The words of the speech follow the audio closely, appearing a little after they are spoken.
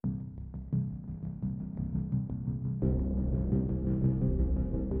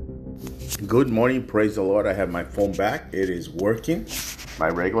Good morning, praise the Lord. I have my phone back. It is working. My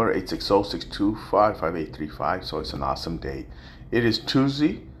regular 860-625-5835. So it's an awesome day. It is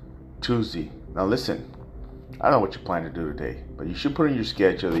Tuesday. Now listen, I don't know what you plan to do today, but you should put in your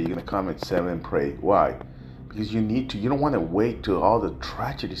schedule that you're going to come at 7 and pray. Why? Because you need to. You don't want to wait till all the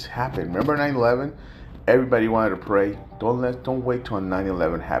tragedies happen. Remember 9/11? Everybody wanted to pray. Don't wait till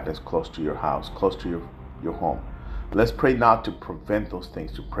 9/11 happens close to your house, close to your home. Let's pray now to prevent those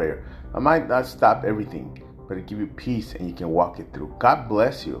things through prayer. I might not stop everything, but it give you peace and you can walk it through. God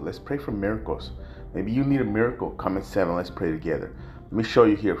bless you. Let's pray for miracles. Maybe you need a miracle. Come at 7. Let's pray together. Let me show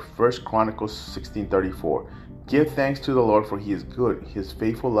you here. 1 Chronicles 16:34. Give thanks to the Lord, for he is good. His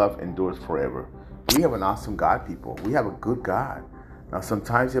faithful love endures forever. We have an awesome God, people. We have a good God. Now,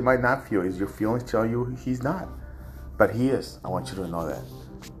 sometimes it might not feel as your feelings tell you he's not. But he is. I want you to know that.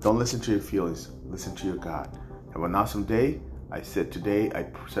 Don't listen to your feelings. Listen to your God. Have an awesome day. I said a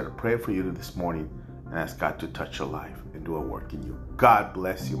prayer for you this morning and ask God to touch your life and do a work in you. God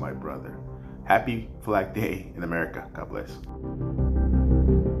bless you, my brother. Happy Flag Day in America. God bless.